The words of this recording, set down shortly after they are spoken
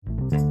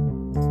Hello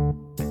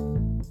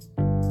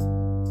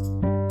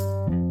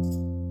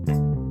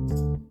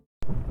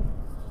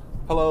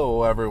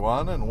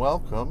everyone, and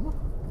welcome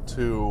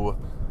to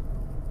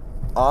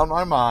On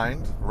My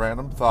Mind,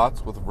 Random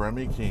Thoughts with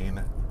Remy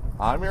Keene.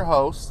 I'm your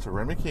host,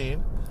 Remy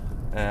Keene,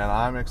 and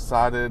I'm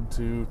excited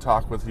to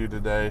talk with you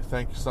today.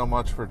 Thank you so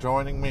much for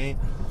joining me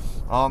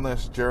on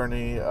this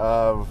journey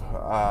of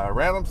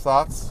random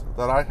thoughts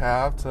that I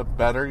have to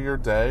better your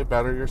day,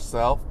 better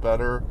yourself,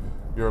 better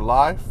your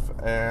life,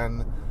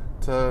 and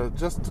to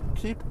just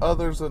keep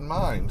others in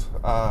mind.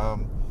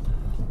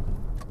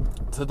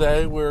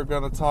 Today we're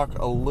going to talk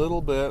a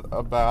little bit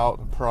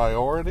about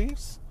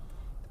priorities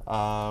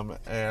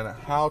and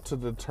how to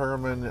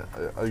determine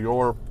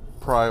your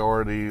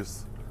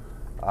priorities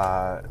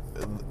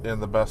in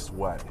the best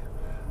way.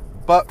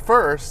 But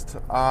first,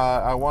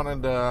 I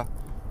wanted to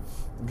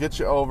get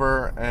you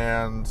over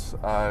and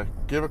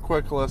give a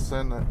quick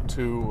listen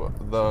to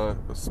the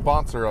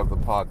sponsor of the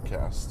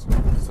podcast.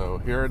 So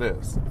here it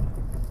is.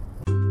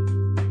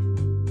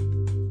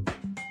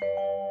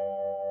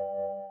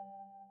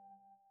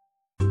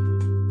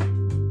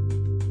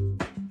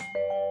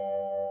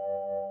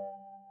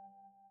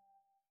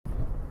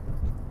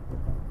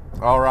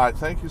 All right,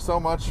 thank you so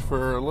much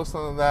for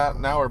listening to that.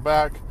 Now we're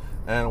back,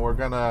 and we're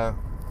going to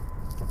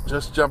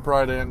just jump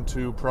right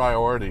into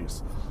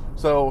priorities.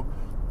 So,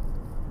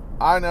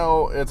 I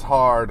know it's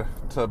hard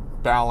to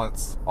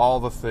balance all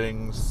the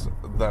things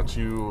that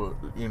you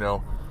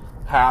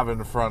have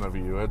in front of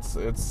you.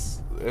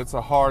 It's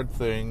a hard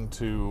thing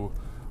to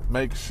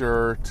make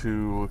sure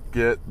to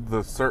get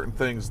the certain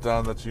things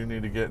done that you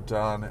need to get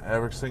done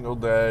every single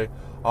day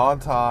on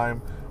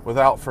time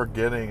without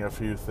forgetting a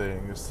few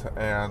things.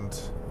 And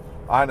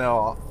I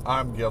know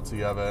I'm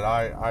guilty of it.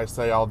 I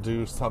say I'll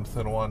do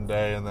something one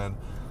day and then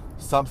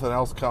something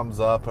else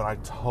comes up and I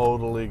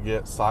totally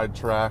get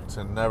sidetracked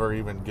and never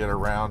even get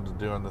around to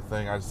doing the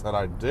thing I said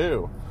I'd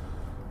do.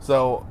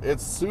 So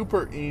it's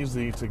super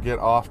easy to get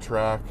off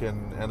track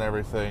and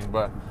everything,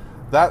 but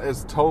that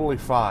is totally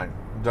fine.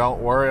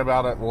 Don't worry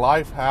about it.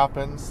 Life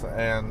happens,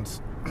 and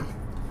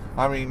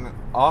I mean,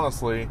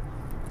 honestly,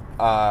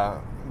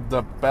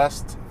 the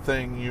best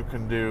thing you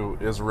can do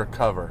is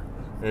recover.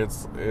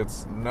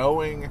 It's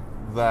knowing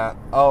that,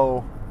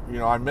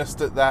 I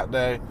missed it that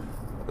day.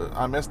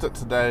 I missed it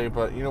today,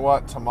 but you know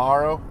what?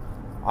 Tomorrow,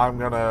 I'm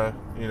going to,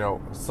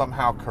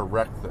 somehow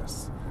correct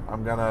this.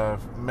 I'm going to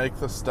make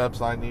the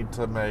steps I need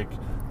to make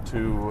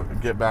to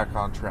get back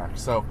on track.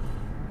 So,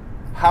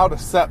 how to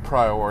set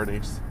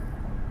priorities.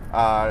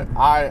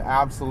 I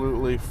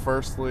absolutely,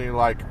 firstly,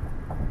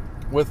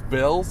 with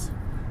bills,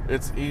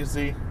 it's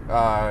easy.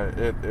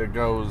 It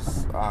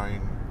goes,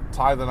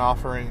 tithe and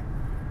offering,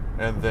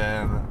 and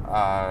then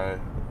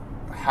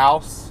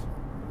house,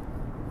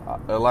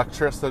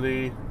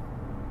 electricity,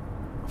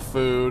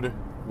 food,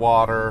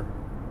 water,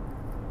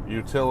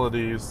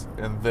 utilities,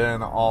 and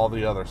then all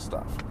the other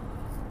stuff.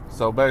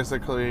 So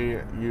basically,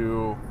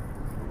 you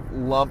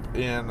lump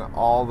in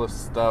all the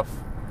stuff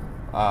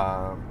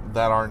that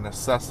are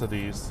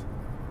necessities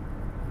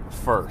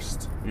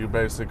first.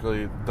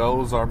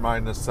 Those are my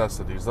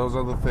necessities. Those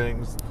are the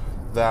things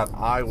that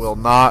I will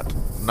not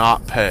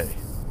pay.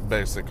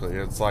 Basically,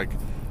 it's like,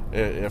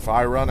 if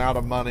I run out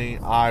of money,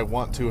 I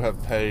want to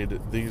have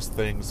paid these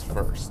things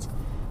first.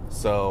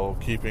 So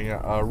keeping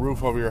a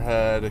roof over your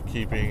head,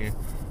 keeping,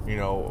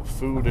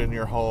 food in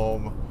your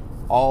home,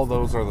 all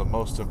those are the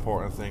most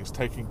important things.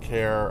 Taking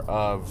care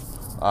of,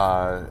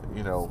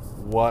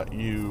 what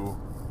you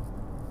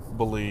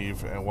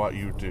believe and what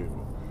you do.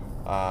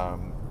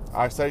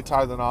 I say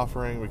tithe and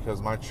offering because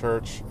my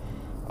church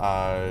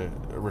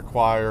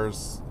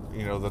requires,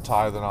 the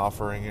tithe and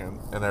offering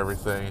and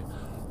everything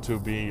to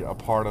be a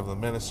part of the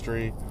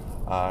ministry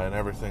and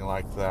everything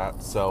like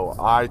that. So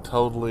I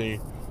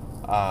totally,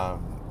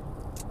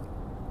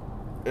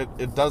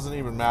 it doesn't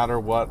even matter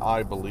what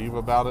I believe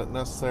about it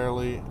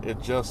necessarily.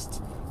 It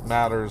just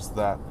matters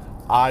that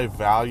I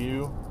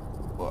value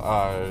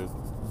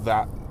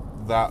that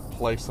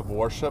place of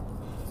worship,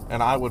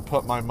 and I would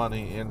put my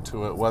money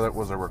into it whether it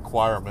was a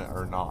requirement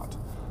or not.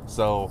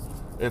 So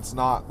it's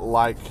not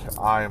like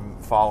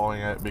I'm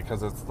following it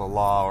because it's the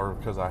law or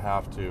because I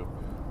have to.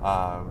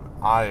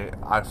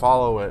 I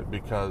follow it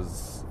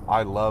because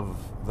I love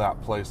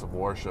that place of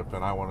worship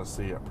and I want to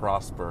see it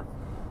prosper.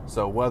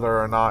 So whether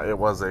or not it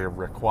was a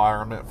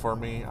requirement for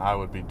me, I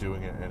would be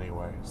doing it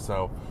anyway.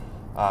 So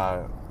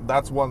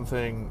that's one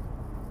thing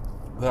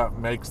that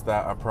makes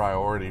that a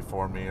priority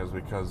for me, is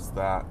because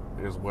that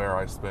is where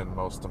I spend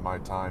most of my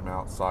time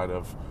outside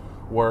of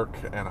work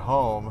and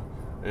home.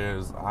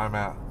 Is I'm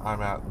at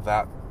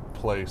that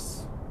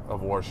place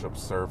of worship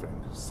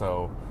serving.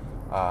 So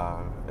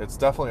it's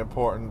definitely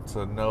important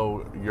to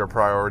know your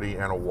priority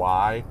and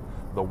why,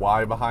 the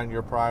why behind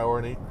your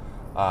priority.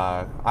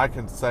 I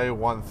can say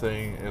one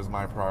thing is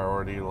my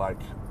priority, like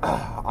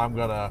I'm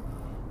gonna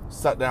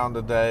sit down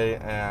today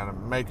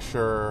and make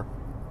sure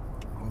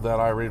that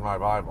I read my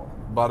Bible.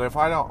 But if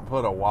I don't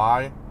put a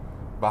why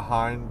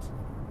behind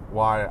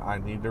why I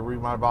need to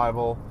read my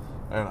Bible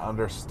and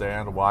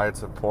understand why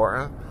it's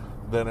important,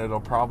 then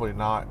it'll probably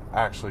not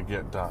actually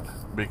get done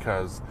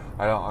because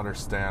I don't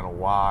understand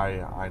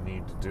why I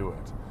need to do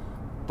it.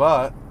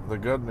 But the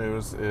good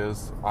news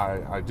is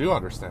I do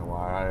understand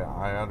why.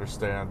 I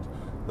understand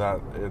that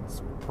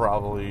it's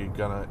probably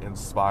going to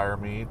inspire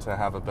me to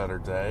have a better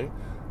day,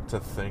 to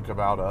think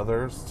about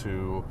others,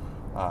 to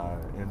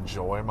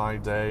enjoy my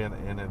day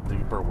in a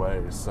deeper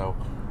way. So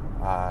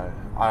I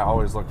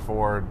always look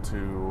forward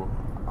to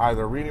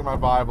either reading my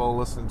Bible,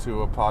 listening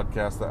to a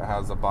podcast that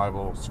has a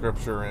Bible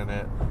scripture in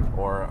it,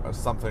 or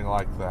something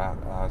like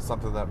that,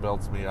 something that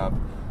builds me up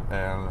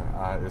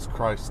and is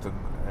Christ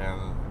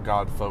and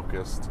God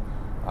focused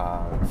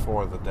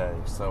for the day.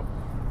 So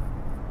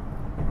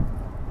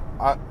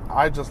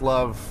I just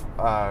love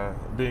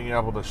being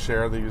able to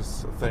share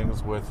these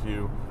things with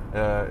you.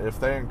 If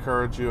they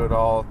encourage you at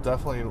all,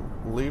 definitely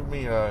leave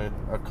me a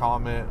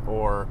comment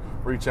or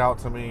reach out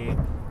to me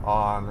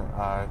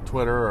on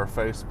Twitter or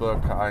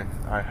Facebook.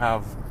 I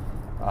have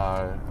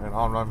an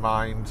On My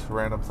Mind,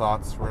 Random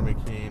Thoughts, Remy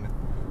Keene,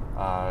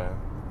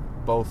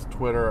 both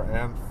Twitter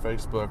and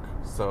Facebook.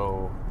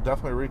 So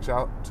definitely reach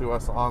out to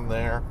us on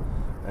there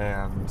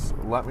and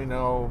let me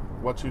know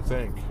what you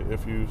think,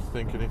 if you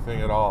think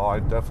anything at all.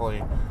 I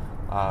definitely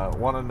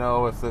want to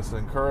know if this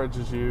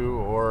encourages you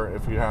or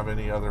if you have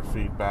any other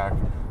feedback.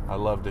 I'd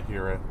love to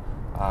hear it.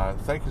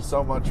 Thank you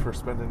so much for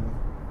spending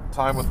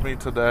time with me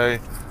today.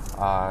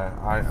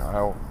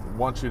 I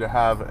want you to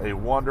have a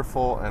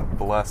wonderful and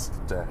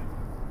blessed day.